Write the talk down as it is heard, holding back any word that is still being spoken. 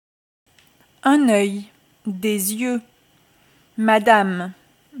Un œil, des yeux. Madame,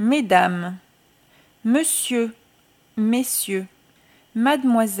 mesdames. Monsieur, messieurs.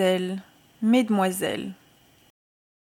 Mademoiselle, mesdemoiselles.